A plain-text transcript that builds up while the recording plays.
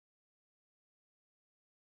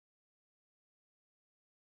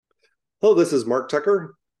Hello, this is Mark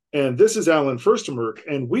Tucker, And this is Alan Firstenberg,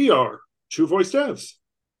 and we are Two Voice Devs.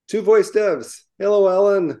 Two Voice Devs. Hello,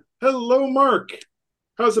 Alan. Hello, Mark.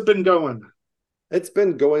 How's it been going? It's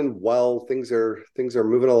been going well. Things are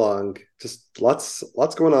moving along. Just lots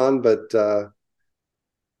going on, but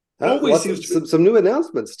Always seems to be, some new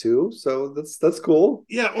announcements too. So that's cool.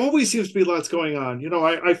 yeah, always seems to be lots going on.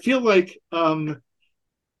 I feel like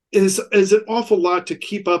is an awful lot to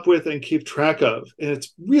keep up with and keep track of, and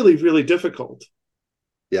it's really, really difficult.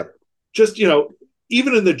 Yep. Just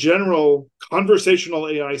even in the general conversational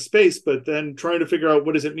AI space, but then trying to figure out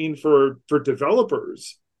what does it mean for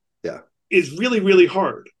developers Yeah. is really, really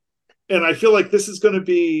hard. And I feel like this is going to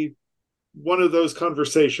be one of those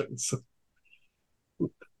conversations.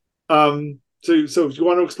 So you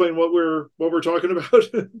want to explain what we're talking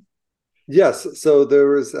about? Yes. So there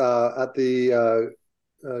was at the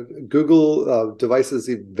Google Devices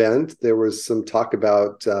event, there was some talk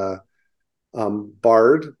about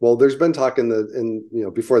Bard. Well, there's been talk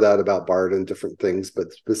in before that about Bard and different things,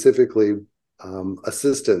 but specifically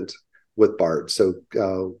Assistant with Bard. So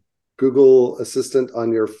Google Assistant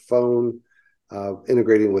on your phone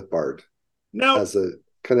integrating with Bard Now, as a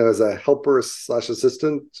kind of as a helper slash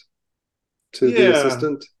assistant to the yeah,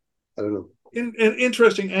 assistant. I don't know. an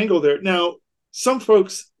interesting angle there. Now, some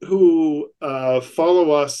folks who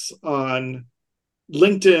follow us on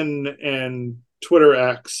LinkedIn and Twitter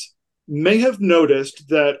X may have noticed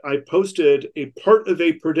that I posted a part of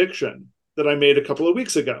a prediction that I made a couple of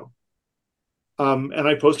weeks ago. And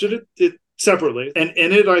I posted it separately. And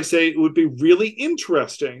in it, I say it would be really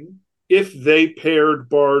interesting if they paired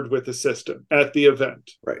Bard with Assistant at the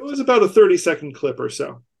event. Right. It was about a 30-second clip or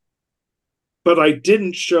so. But I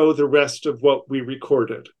didn't show the rest of what we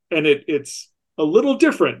recorded. And it's a little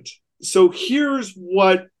different. So here's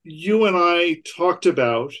what you and I talked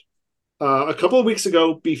about a couple of weeks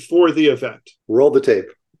ago before the event. Roll the tape.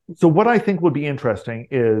 So what I think would be interesting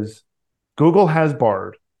is Google has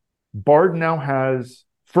Bard. Bard now has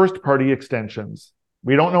first-party extensions.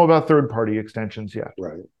 We don't know about third-party extensions yet.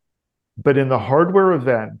 Right. But in the hardware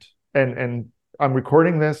event, and I'm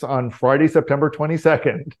recording this on Friday, September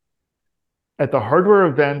 22nd, at the hardware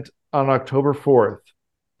event on October 4th,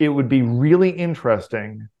 it would be really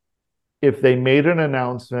interesting if they made an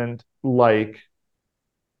announcement like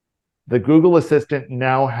the Google Assistant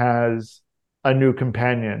now has a new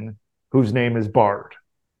companion whose name is Bard.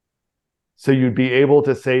 So you'd be able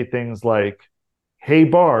to say things like, hey,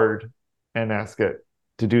 Bard, and ask it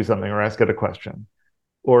to do something or ask it a question.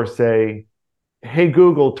 Or say, hey,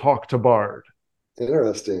 Google, talk to Bard.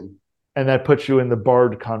 Interesting. And that puts you in the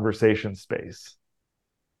Bard conversation space.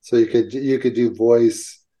 So you could do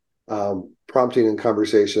voice prompting and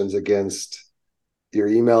conversations against your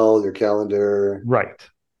email, your calendar. Right.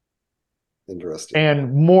 Interesting.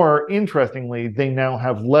 And more interestingly, they now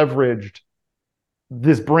have leveraged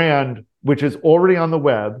this brand, which is already on the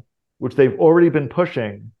web, which they've already been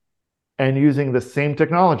pushing, and using the same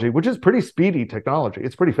technology, which is pretty speedy technology.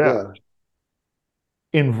 It's pretty fast. Yeah.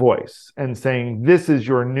 In voice, and saying, this is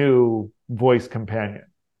your new voice companion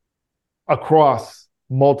across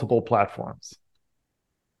multiple platforms.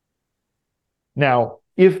 Now,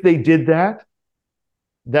 if they did that,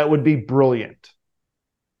 that would be brilliant.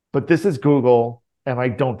 But this is Google, and I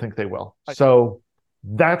don't think they will. So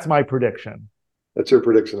that's my prediction. That's your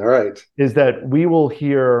prediction. All right. Is that we will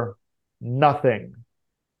hear nothing.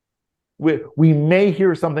 We may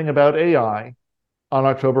hear something about AI on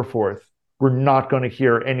October 4th. We're not going to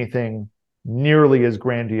hear anything nearly as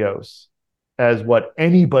grandiose as what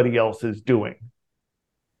anybody else is doing.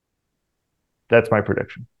 That's my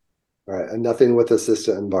prediction. All right. And nothing with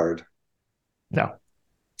Assistant and Bard. No.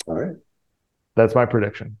 All right. That's my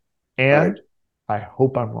prediction. And I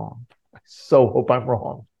hope I'm wrong. I so hope I'm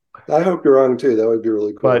wrong. I hope you're wrong too. That would be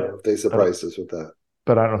really cool if they surprised us with that.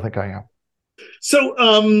 But I don't think I am. So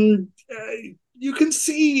you can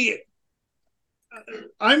see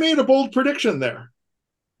I made a bold prediction there.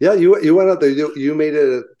 Yeah, you went out there. You made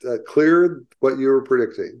it clear what you were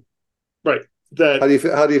predicting. Right. How do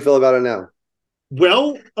you feel about it now?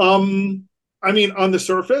 Well, I mean, on the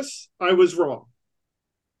surface, I was wrong.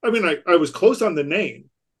 I mean, I was close on the name.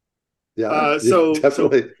 Yeah,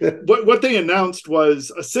 definitely. So what they announced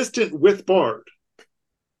was Assistant with Bard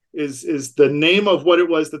is the name of what it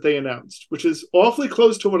was that they announced, which is awfully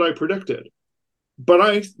close to what I predicted.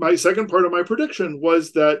 But my second part of my prediction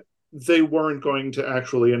was that they weren't going to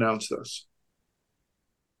actually announce this.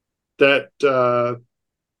 That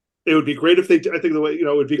it would be great if they did. I think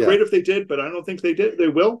it would be great if they did, but I don't think they did. They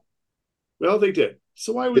will. Well, they did.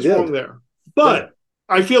 So I was wrong there. But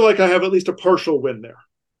I feel like I have at least a partial win there.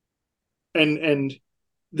 And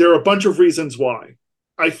there are a bunch of reasons why.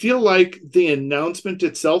 I feel like the announcement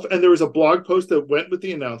itself, and there was a blog post that went with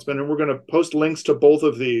the announcement, and we're going to post links to both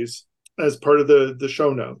of these as part of the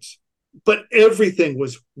show notes. But everything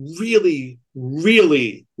was really,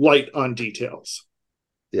 really light on details.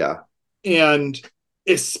 Yeah. And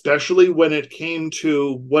especially when it came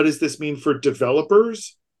to what does this mean for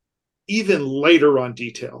developers, even lighter on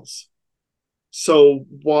details. So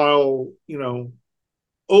while,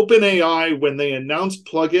 OpenAI, when they announced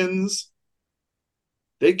plugins,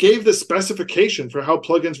 they gave the specification for how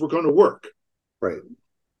plugins were going to work. Right.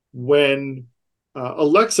 When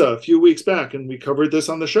Alexa, a few weeks back, and we covered this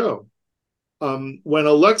on the show, when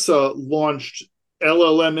Alexa launched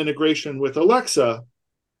LLM integration with Alexa,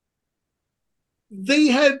 they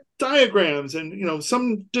had diagrams and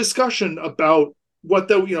some discussion about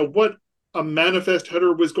what a manifest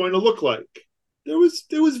header was going to look like. It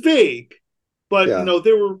was vague, but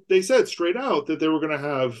they said straight out that they were going to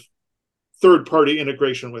have third-party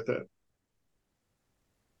integration with it.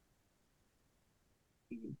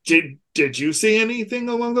 Did you see anything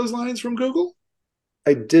along those lines from Google?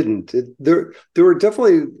 I didn't. There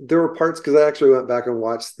were parts, because I actually went back and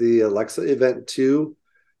watched the Alexa event too,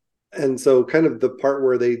 and so kind of the part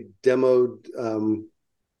where they demoed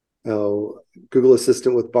Google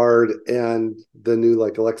Assistant with Bard and the new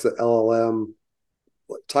Alexa LLM,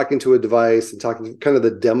 talking to a device and talking, kind of the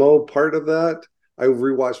demo part of that. I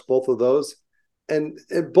rewatched both of those, and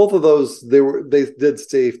both of those they did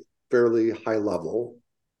stay fairly high level.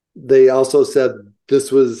 They also said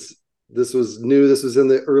this was new. This was in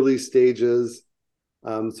the early stages.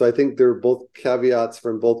 So I think there are both caveats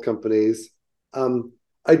from both companies.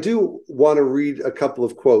 I do want to read a couple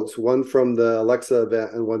of quotes, one from the Alexa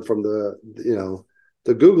event and one from the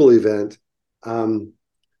Google event,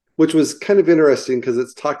 which was kind of interesting because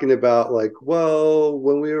it's talking about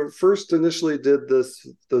when we first initially did this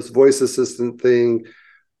voice assistant thing,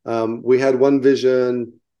 we had one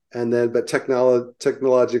vision, but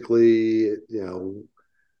technologically,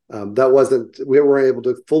 that wasn't, we weren't able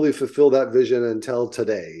to fully fulfill that vision until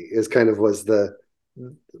today, was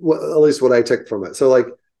at least what I took from it. So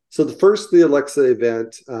the Alexa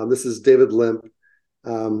event, this is David Limp,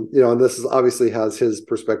 and this is obviously has his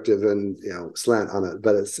perspective and slant on it,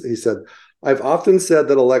 but he said, "I've often said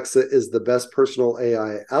that Alexa is the best personal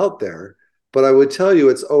AI out there, but I would tell you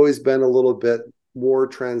it's always been a little bit more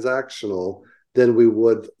transactional than we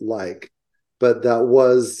would like. But that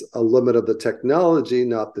was a limit of the technology,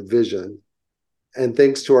 not the vision. And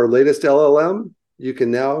thanks to our latest LLM, you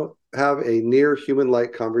can now have a near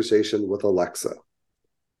human-like conversation with Alexa."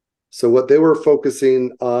 So what they were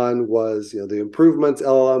focusing on was, the improvements.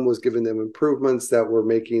 LLM was giving them improvements that were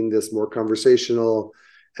making this more conversational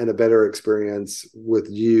and a better experience with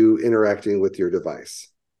you interacting with your device.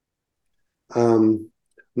 I'm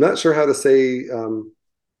not sure how to say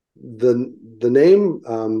the name.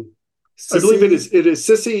 I believe it is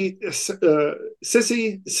Sissy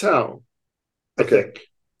Cao, I think.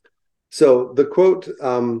 So the quote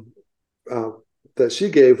that she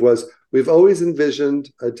gave was, "We've always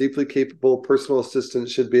envisioned a deeply capable personal assistant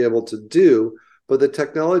should be able to do, but the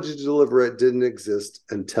technology to deliver it didn't exist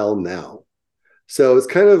until now." So it's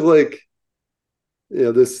kind of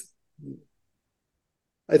this,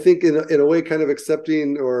 I think in a way, kind of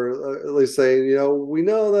accepting, or at least saying, we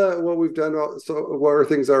know that what we've done, so what our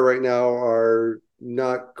things are right now are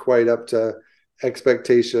not quite up to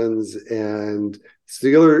expectations, and it's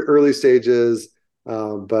the early stages,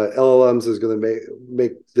 but LLMs is going to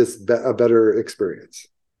make this a better experience.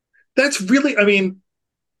 That's really,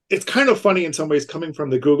 it's kind of funny in some ways coming from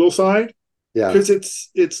the Google side, because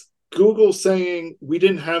it's Google saying we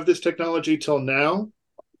didn't have this technology till now.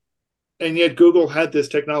 And yet Google had this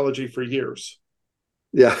technology for years.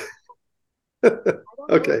 Yeah.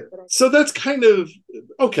 Okay. So that's kind of,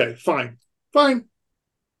 okay, fine.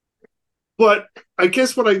 But I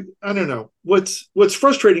guess I don't know, what's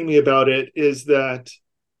frustrating me about it is that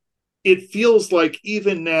it feels like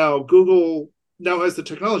even now, Google now has the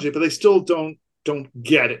technology, but they still don't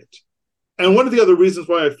get it. And one of the other reasons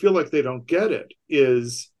why I feel like they don't get it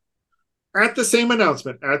is at the same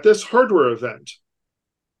announcement, at this hardware event,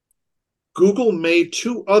 Google made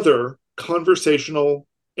two other conversational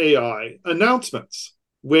AI announcements,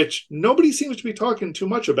 which nobody seems to be talking too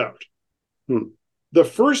much about. The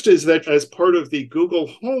first is that as part of the Google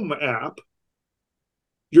Home app,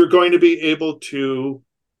 you're going to be able to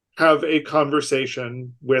have a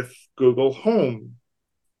conversation with Google Home.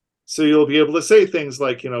 So you'll be able to say things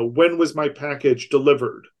like, when was my package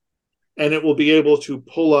delivered? And it will be able to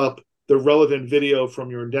pull up the relevant video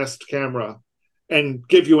from your Nest camera and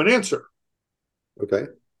give you an answer. Okay.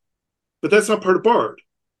 But that's not part of Bard.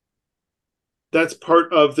 That's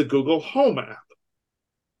part of the Google Home app.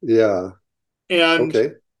 Yeah. And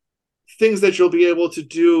Okay. things that you'll be able to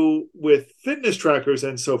do with fitness trackers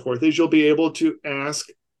and so forth is you'll be able to ask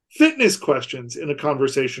fitness questions in a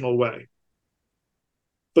conversational way.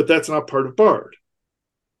 But that's not part of Bard.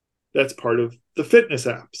 That's part of the fitness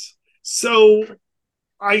apps. So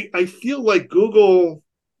I feel like Google,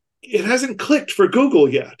 it hasn't clicked for Google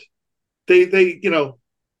yet.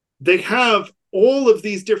 They have all of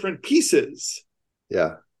these different pieces.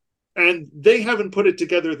 Yeah. And they haven't put it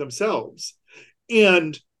together themselves.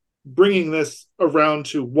 And bringing this around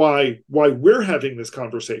to why we're having this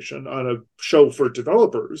conversation on a show for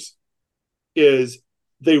developers is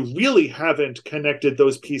they really haven't connected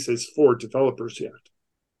those pieces for developers yet.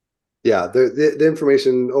 Yeah, the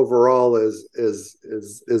information overall is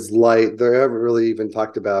light. They haven't really even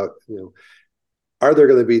talked about, are there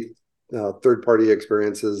going to be third-party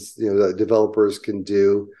experiences, that developers can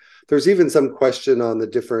do. There's even some question on the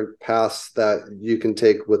different paths that you can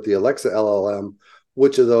take with the Alexa LLM.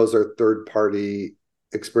 Which of those are third-party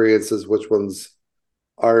experiences? Which ones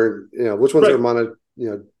are, which ones Right. are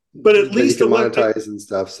but at least you can monetize and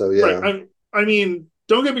stuff. So yeah. Right. I mean,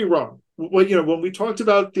 don't get me wrong. When we talked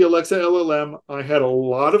about the Alexa LLM, I had a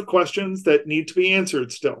lot of questions that need to be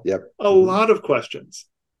answered still. Yep. A lot of questions.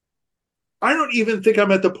 I don't even think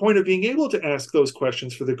I'm at the point of being able to ask those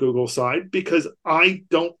questions for the Google side because I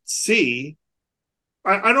don't see,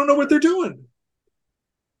 I don't know what they're doing.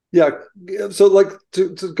 Yeah. So like to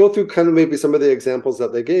go through kind of maybe some of the examples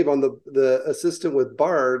that they gave on the assistant with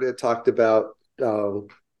Bard, it talked about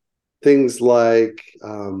things like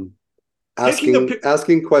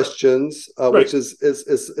asking questions, right. which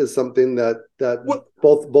is something that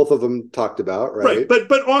both of them talked about, right?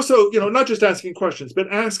 But also, not just asking questions,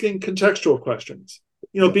 but asking contextual questions.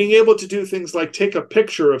 Being able to do things like take a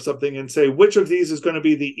picture of something and say, which of these is going to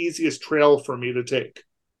be the easiest trail for me to take?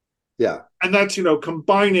 Yeah. And that's,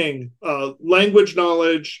 combining language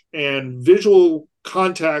knowledge and visual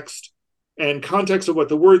context and context of what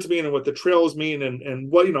the words mean and what the trails mean and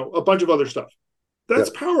what, a bunch of other stuff. That's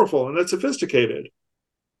powerful and that's sophisticated.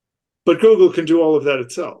 But Google can do all of that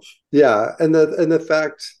itself. Yeah. And the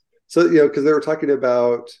fact, so, because they were talking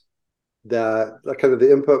about that kind of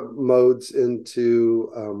the input modes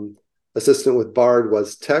into Assistant with Bard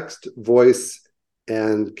was text, voice,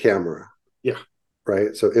 and camera. Yeah.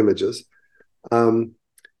 Right. So images. And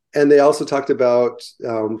they also talked about,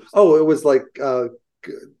 it was like,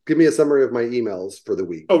 give me a summary of my emails for the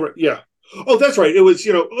week. Oh, right. Yeah. Oh, that's right. It was,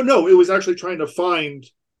 it was actually trying to find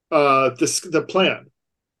the plan.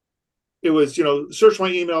 It was, search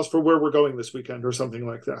my emails for where we're going this weekend or something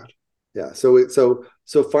like that. Yeah. So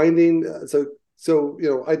finding,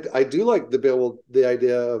 I do like the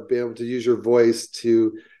idea of being able to use your voice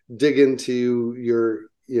to dig into your,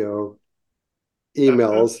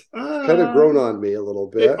 emails. Kind of grown on me a little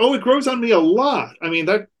bit. It grows on me a lot. I mean,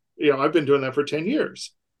 that, I've been doing that for 10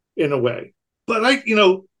 years in a way. But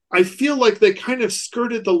I feel like they kind of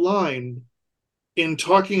skirted the line in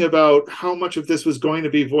talking about how much of this was going to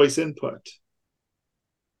be voice input.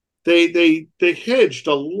 They hedged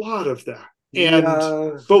a lot of that.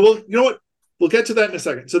 But we'll get to that in a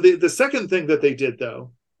second. So the second thing that they did,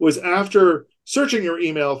 though, was after searching your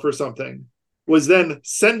email for something, was then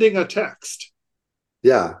sending a text.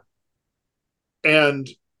 Yeah. And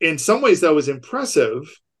in some ways that was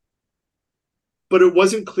impressive, but it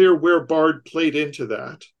wasn't clear where Bard played into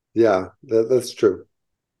that. Yeah, that's true.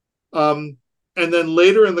 And then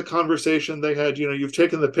later in the conversation they had, you've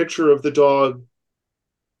taken the picture of the dog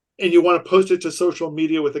and you want to post it to social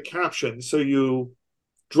media with a caption. So you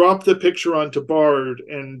drop the picture onto Bard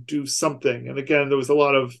and do something. And again, there was a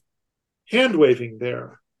lot of hand waving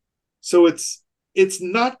there. So it's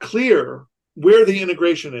not clear where the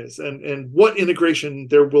integration is and what integration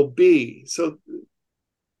there will be. So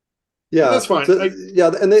yeah, that's fine. So, and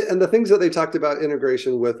the things that they talked about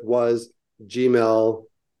integration with was Gmail,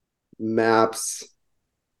 Maps,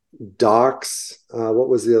 Docs. What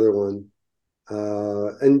was the other one?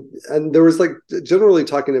 And there was like generally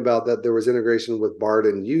talking about that there was integration with Bard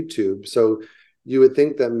and YouTube. So you would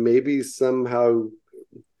think that maybe somehow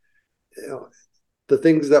the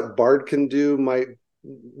things that Bard can do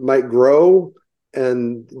might grow,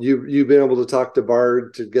 and you've been able to talk to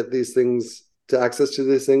Bard to get these things, to access to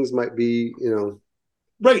these things might be,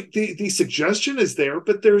 right. The suggestion is there,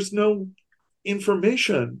 but there's no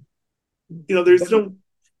information. There's no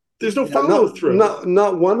follow through.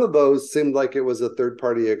 Not one of those seemed like it was a third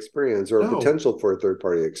party experience or a potential for a third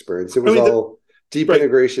party experience. It was deep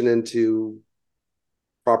integration into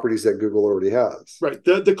properties that Google already has. Right.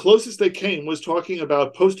 The closest they came was talking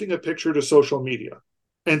about posting a picture to social media.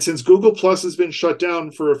 And since Google Plus has been shut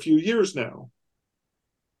down for a few years now,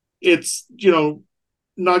 it's,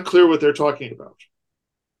 not clear what they're talking about.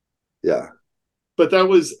 Yeah. But that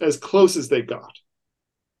was as close as they got.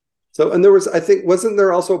 So, and there was, I think, wasn't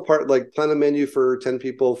there also a part like plan a menu for 10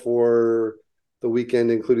 people for the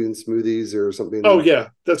weekend, including smoothies or something? Oh, yeah,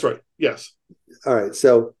 that's right. Yes. All right.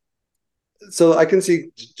 So I can see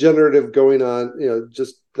generative going on,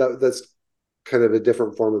 just that's kind of a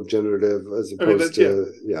different form of generative as opposed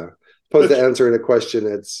to answering a question.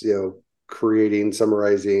 It's, creating,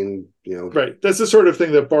 summarizing, Right. That's the sort of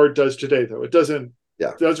thing that Bard does today, though. It doesn't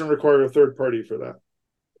require a third party for that.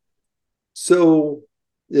 So,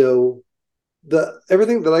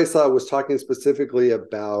 everything that I saw was talking specifically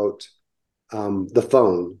about the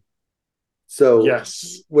phone. So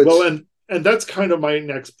yes. Well, and that's kind of my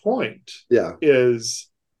next point. Yeah. Is,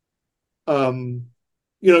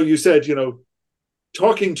 you said,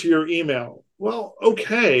 talking to your email. Well,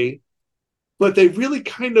 okay. But they really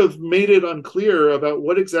kind of made it unclear about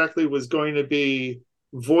what exactly was going to be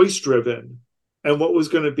voice driven and what was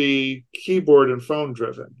going to be keyboard and phone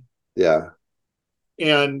driven. Yeah.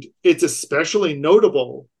 And it's especially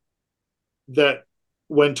notable that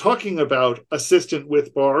when talking about Assistant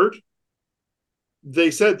with Bard,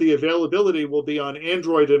 they said the availability will be on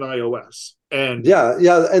Android and iOS. And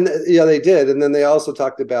they did. And then they also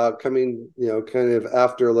talked about coming, kind of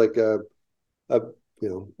after like a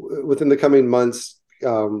within the coming months.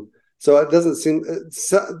 So it doesn't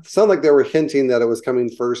sound like they were hinting that it was coming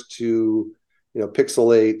first to,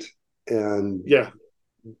 Pixel 8 and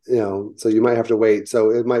so you might have to wait. So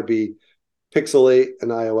it might be Pixel 8 and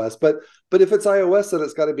iOS, but if it's iOS, then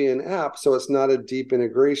it's got to be an app. So it's not a deep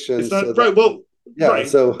integration. It's not right. Well, yeah. Right.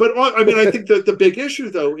 So, but I think that the big issue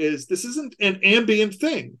though is this isn't an ambient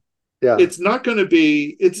thing. Yeah. It's not going to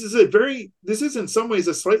be. This is in some ways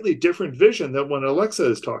a slightly different vision than what Alexa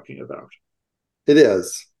is talking about. It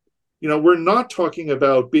is. We're not talking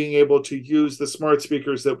about being able to use the smart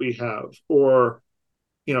speakers that we have, or,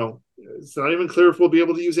 it's not even clear if we'll be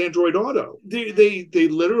able to use Android Auto. They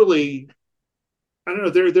literally, I don't know.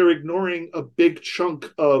 They're ignoring a big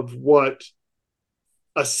chunk of what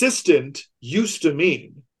assistant used to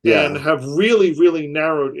mean, and have really, really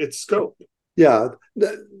narrowed its scope. Yeah,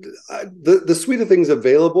 the suite of things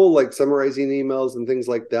available, like summarizing emails and things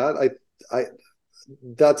like that, I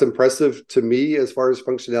that's impressive to me as far as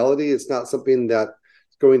functionality. It's not something that's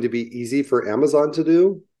going to be easy for Amazon to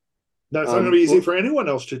do. That's not going to be easy for anyone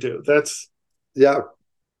else to do.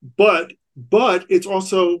 But it's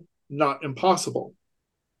also not impossible.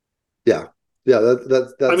 Yeah,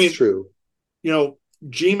 that's true.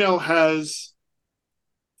 Gmail has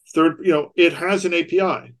it has an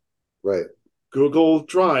API. Right. Google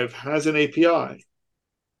Drive has an API.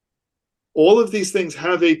 All of these things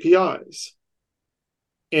have APIs.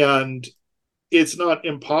 And it's not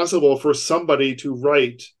impossible for somebody to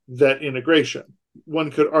write that integration. One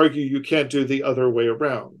could argue you can't do the other way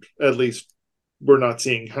around. At least we're not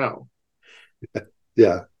seeing how.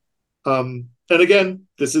 Yeah. And again,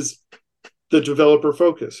 this is the developer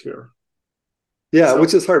focus here. Yeah,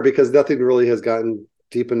 which is hard because nothing really has gotten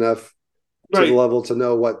deep enough to the level to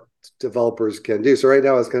know what developers can do. So right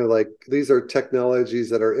now it's kind of like these are technologies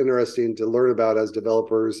that are interesting to learn about as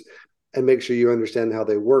developers and make sure you understand how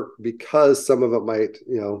they work, because some of it might,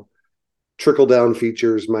 trickle down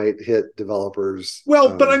features might hit developers.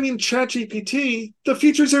 Well, but ChatGPT, the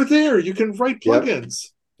features are there. You can write plugins.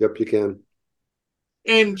 Yep, you can.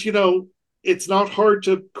 And, it's not hard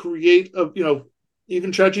to create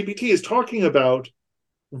even ChatGPT is talking about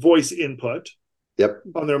voice input. Yep.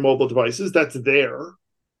 On their mobile devices. That's there.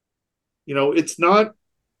 It's not,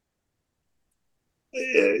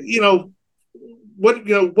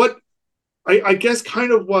 what I guess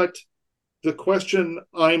kind of what the question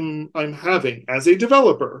I'm having as a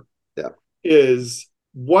developer is,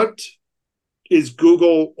 what is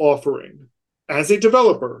Google offering as a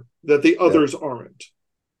developer that the others aren't?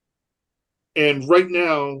 And right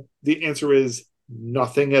now, the answer is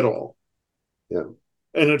nothing at all. Yeah.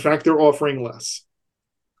 And in fact, they're offering less.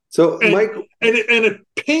 So, Mike, and it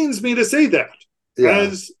pains me to say that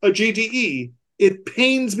as a GDE, it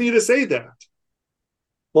pains me to say that.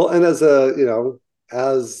 Well, and as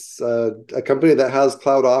a company that has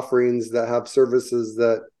cloud offerings that have services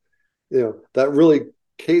that, that really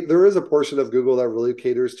there is a portion of Google that really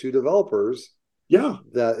caters to developers. Yeah,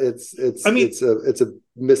 that it's a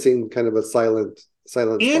missing kind of a silent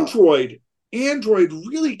Android. Spot. Android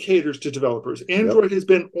really caters to developers. Android has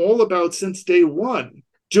been all about since day one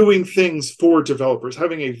doing things for developers,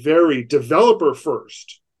 having a very developer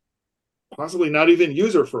first, possibly not even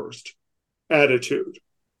user first attitude.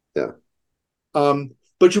 Yeah.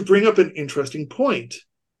 But you bring up an interesting point,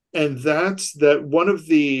 and that's that one of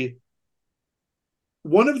the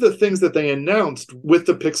things that they announced with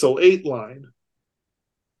the Pixel 8 line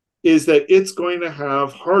is that it's going to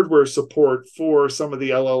have hardware support for some of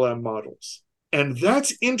the LLM models. And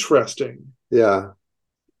that's interesting. Yeah.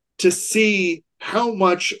 To see how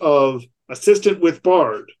much of Assistant with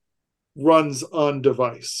Bard runs on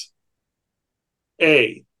device.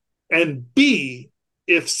 A. And B,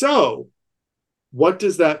 if so, what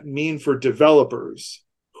does that mean for developers?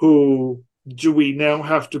 Who do we now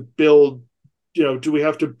have to build? Do we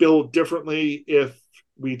have to build differently if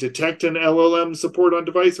we detect an LLM support on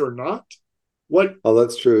device or not? What? Oh,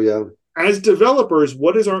 that's true. Yeah. As developers,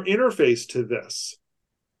 what is our interface to this?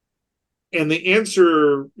 And the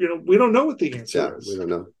answer, we don't know what the answer is. We don't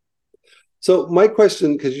know. So my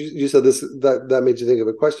question, because you said this, that made you think of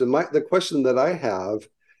a question. The question that I have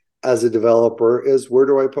as a developer is, where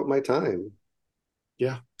do I put my time?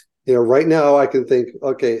 Yeah. Right now I can think,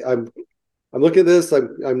 okay, I'm looking at this.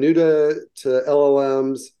 I'm new to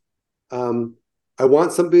LLMs. I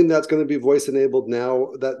want something that's going to be voice enabled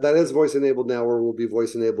now. That is voice enabled now, or will be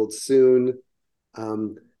voice enabled soon.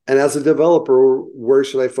 And as a developer, where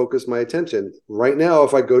should I focus my attention? Right now,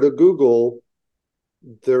 if I go to Google,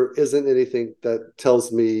 there isn't anything that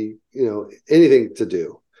tells me, anything to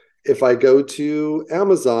do. If I go to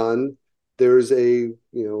Amazon, there's a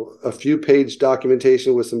few page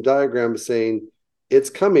documentation with some diagrams saying it's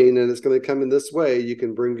coming and it's going to come in this way. You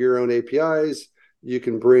can bring your own APIs. You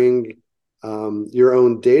can bring your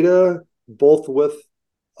own data, both with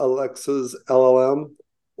Alexa's LLM,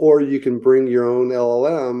 or you can bring your own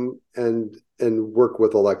LLM and work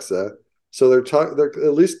with Alexa. So they're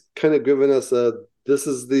at least kind of giving us this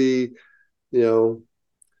is the,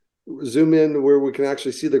 zoom in where we can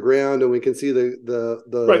actually see the ground and we can see the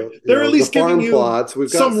right. They're at least giving you plots. We've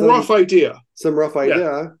got some rough idea. Some rough idea.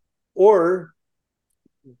 Yeah. Or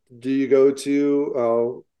do you go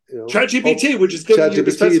to ChatGPT, which is giving you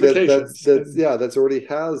the specifications. That's already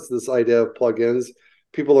has this idea of plugins.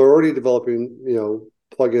 People are already developing,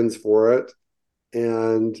 plugins for it,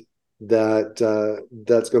 and that's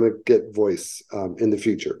going to get voice in the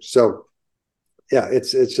future. So, yeah,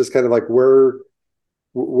 it's just kind of like where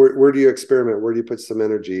do you experiment? Where do you put some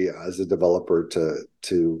energy as a developer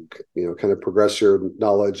to kind of progress your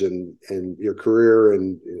knowledge and your career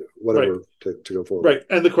and whatever right. to go forward. Right,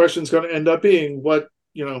 and the question is going to end up being what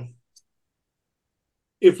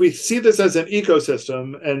if we see this as an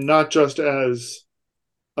ecosystem and not just as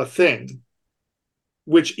a thing,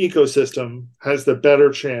 which ecosystem has the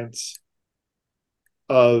better chance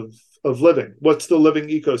of living? What's the living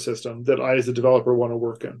ecosystem that I as a developer want to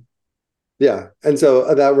work in? Yeah. And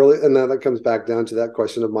so that comes back down to that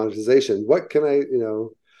question of monetization. What can I,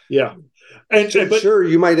 Yeah. But sure,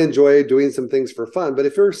 you might enjoy doing some things for fun, but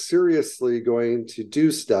if you're seriously going to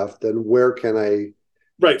do stuff, then where can I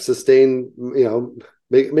sustain,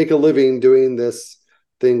 make a living doing this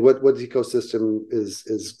thing? What ecosystem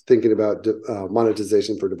is thinking about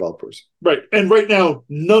monetization for developers? Right. And right now,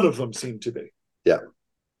 none of them seem to be. Yeah.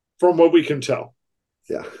 From what we can tell.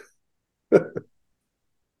 Yeah.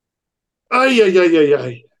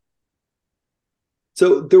 Ay.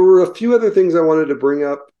 So there were a few other things I wanted to bring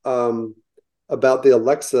up about the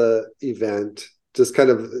Alexa event, just kind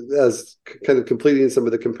of completing some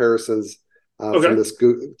of the comparisons from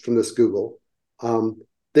this Google.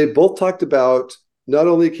 They both talked about not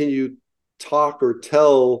only can you talk or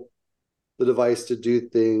tell the device to do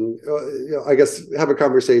things, I guess have a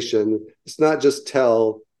conversation. It's not just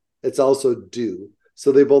tell, it's also do.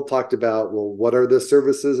 So they both talked about, well, what are the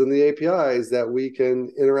services and the APIs that we can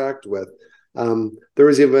interact with? There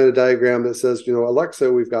was even a diagram that says,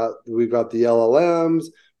 Alexa, we've got the LLMs,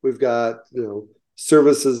 we've got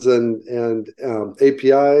services and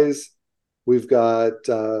APIs. We've got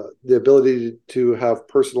the ability to have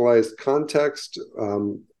personalized context,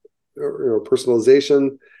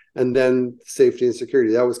 personalization, and then safety and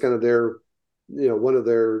security. That was kind of their, one of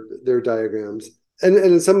their diagrams.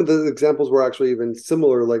 And some of the examples were actually even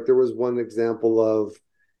similar. Like there was one example of,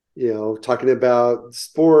 talking about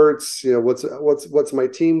sports. What's my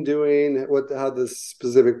team doing? How does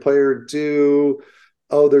specific player do?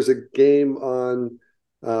 Oh, there's a game on,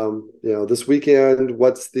 this weekend.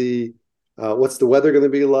 What's the weather going to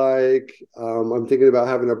be like? I'm thinking about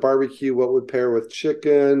having a barbecue. What would pair with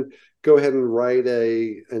chicken? Go ahead and write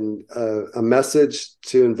a message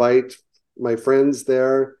to invite my friends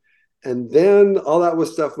there. And then all that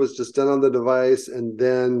stuff was just done on the device. And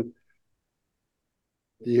then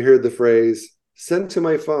you hear the phrase, send to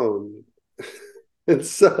my phone. And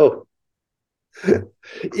so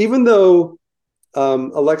even though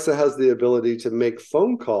Alexa has the ability to make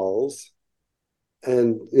phone calls,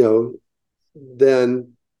 and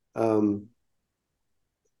then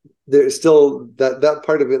there's still that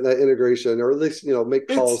part of it, that integration, or at least make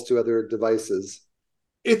calls to other devices.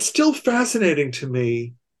 It's still fascinating to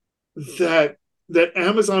me that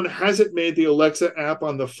Amazon hasn't made the Alexa app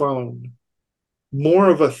on the phone more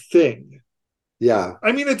of a thing. Yeah,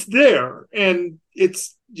 I mean, it's there, and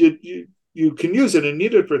it's you can use it and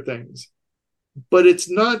need it for things, but it's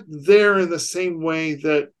not there in the same way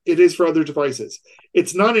that it is for other devices.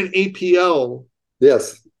 It's not an APL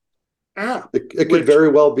yes app. It could very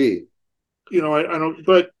well be. I don't,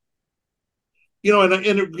 but and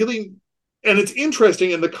it really, and it's interesting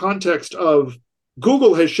in the context of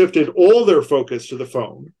Google has shifted all their focus to the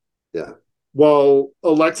phone. Yeah. While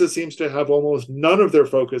Alexa seems to have almost none of their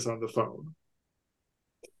focus on the phone.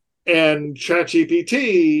 And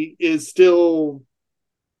ChatGPT is still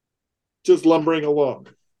just lumbering along.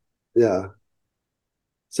 Yeah.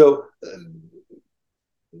 So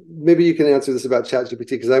maybe you can answer this about ChatGPT,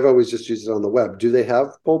 because I've always just used it on the web. Do they have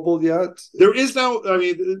mobile yet? There is now. I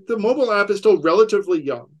mean, the mobile app is still relatively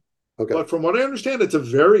young. Okay. But from what I understand, it's a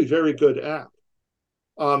very, very good app.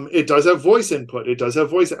 It does have voice input. It does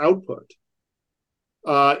have voice output.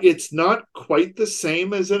 It's not quite the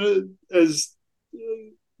same as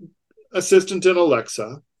Assistant in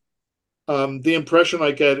Alexa. The impression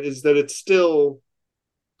I get is that it's still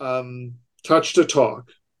touch to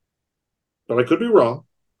talk, but I could be wrong.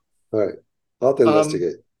 All right, I'll have to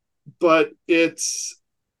investigate. But it's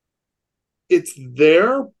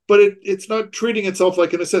there, but it's not treating itself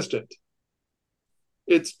like an assistant.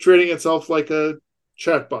 It's treating itself like a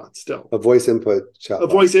chatbot still. A voice input chatbot. A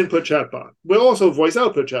voice input chatbot. Well, also a voice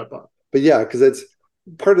output chatbot. But yeah, because it's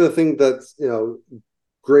part of the thing that's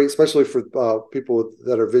great, especially for people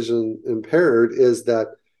that are vision impaired, is that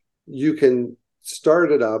you can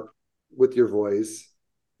start it up with your voice.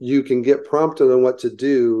 You can get prompted on what to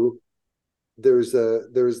do. There's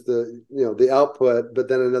the output, but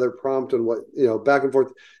then another prompt on what, back and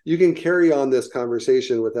forth. You can carry on this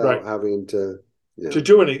conversation without having to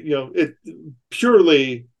do any, it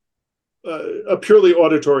purely a purely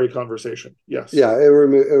auditory conversation. Yes. Yeah, it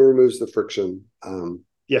removes the friction.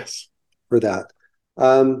 Yes. For that.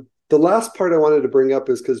 The last part I wanted to bring up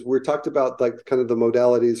is because we talked about like kind of the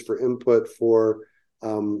modalities for input for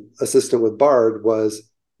Assistant with Bard was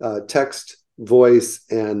text, voice,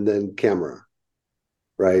 and then camera,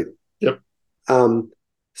 right? Yep.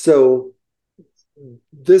 So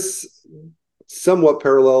this somewhat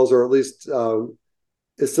parallels, or at least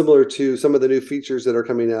is similar to some of the new features that are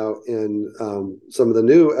coming out in some of the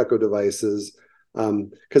new Echo devices,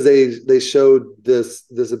 because they showed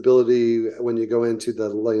this ability when you go into the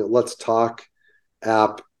Let's Talk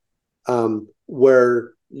app,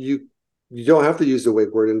 where you don't have to use the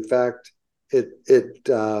wake word. In fact,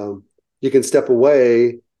 you can step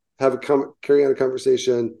away, carry on a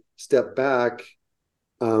conversation, step back,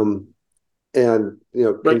 and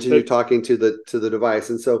continue talking to the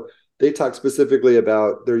device. And so they talk specifically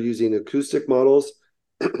about they're using acoustic models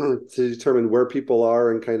to determine where people are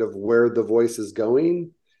and kind of where the voice is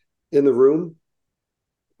going in the room.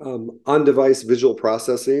 On-device visual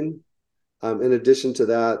processing. In addition to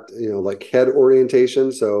that, like head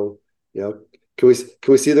orientation. So, can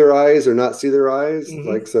we see their eyes or not see their eyes? Mm-hmm.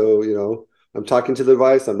 Like, so, I'm talking to the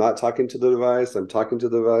device, I'm not talking to the device, I'm talking to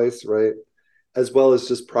the device, right? As well as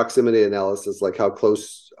just proximity analysis, like how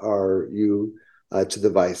close are you to the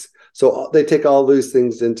device. So they take all these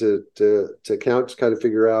things into account to kind of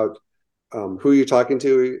figure out who you're talking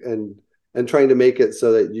to and trying to make it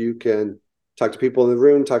so that you can talk to people in the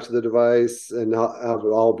room, talk to the device, and have it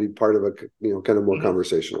all be part of a kind of more mm-hmm.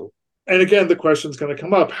 conversational. And again, the question's going to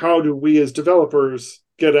come up: how do we as developers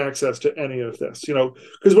get access to any of this?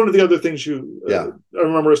 Because one of the other things I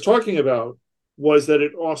remember us talking about was that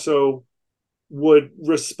it also would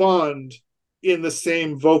respond in the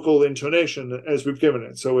same vocal intonation as we've given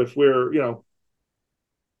it. So if we're,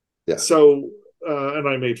 so, and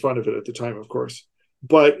I made fun of it at the time, of course,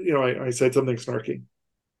 but, I said something snarky,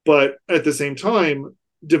 but at the same time,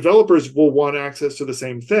 developers will want access to the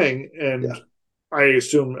same thing. And I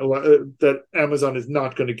assume that Amazon is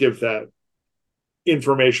not going to give that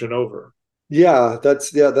information over. Yeah,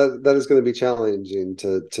 that is going to be challenging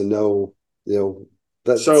to know,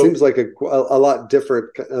 that seems like a lot different,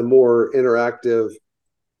 a more interactive,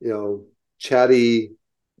 chatty,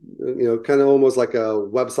 kind of almost like a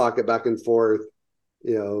WebSocket back and forth,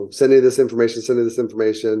 sending this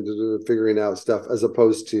information, figuring out stuff, as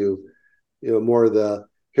opposed to, more of the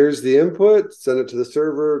here's the input, send it to the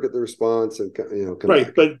server, get the response, and come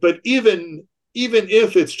right. back. But even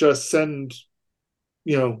if it's just send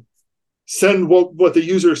send what the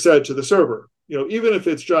user said to the server. Even if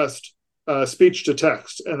it's just speech to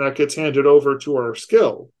text, and that gets handed over to our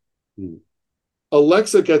skill.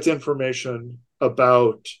 Alexa gets information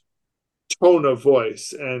about tone of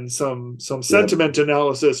voice and some sentiment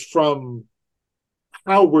analysis from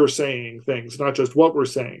how we're saying things, not just what we're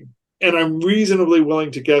saying. And I'm reasonably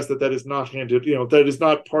willing to guess that is not handed, that is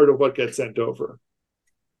not part of what gets sent over.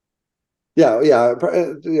 Yeah.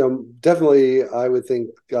 Definitely, I would think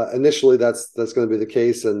initially that's going to be the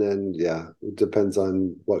case, and then it depends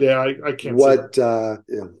on what. Yeah, I can't. What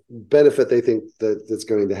benefit they think that it's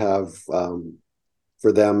going to have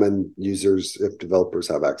for them and users if developers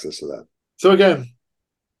have access to that. So again,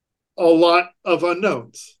 a lot of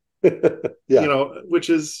unknowns. Which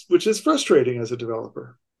is frustrating as a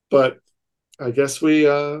developer, but I guess we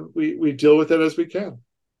deal with it as we can.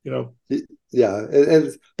 But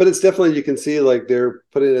it's definitely, you can see like they're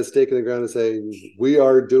putting a stake in the ground and saying we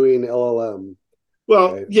are doing LLM.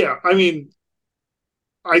 Well, right? Yeah, I mean,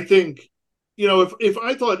 I think if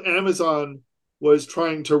I thought Amazon was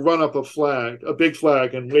trying to run up a big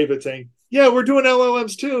flag and wave it saying, yeah, we're doing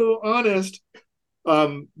LLMs too, honest,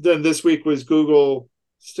 then this week was Google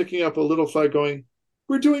sticking up a little flag going,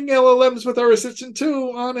 we're doing LLMs with our assistant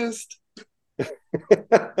too, honest. I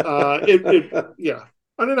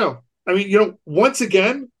don't know. I mean, once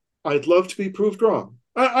again, I'd love to be proved wrong.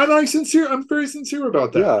 I'm very sincere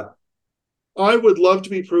about that. Yeah. I would love to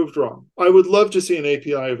be proved wrong. I would love to see an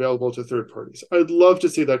API available to third parties. I'd love to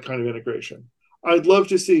see that kind of integration. I'd love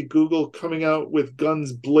to see Google coming out with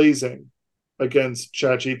guns blazing against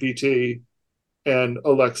ChatGPT and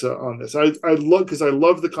Alexa on this. I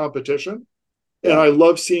love the competition, and I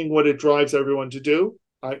love seeing what it drives everyone to do.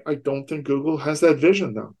 I don't think Google has that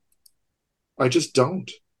vision, though. I just don't.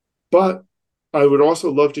 But I would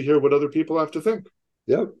also love to hear what other people have to think.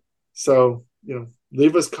 Yep. So,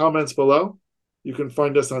 leave us comments below. You can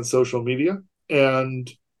find us on social media, and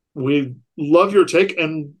we love your take,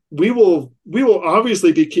 and we will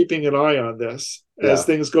obviously be keeping an eye on this as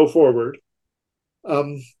things go forward.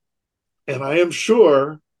 And I am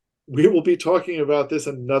sure we will be talking about this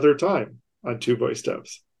another time on Two Voice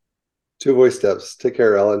Devs. Two Voice Devs. Take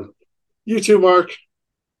care, Ellen. You too, Mark.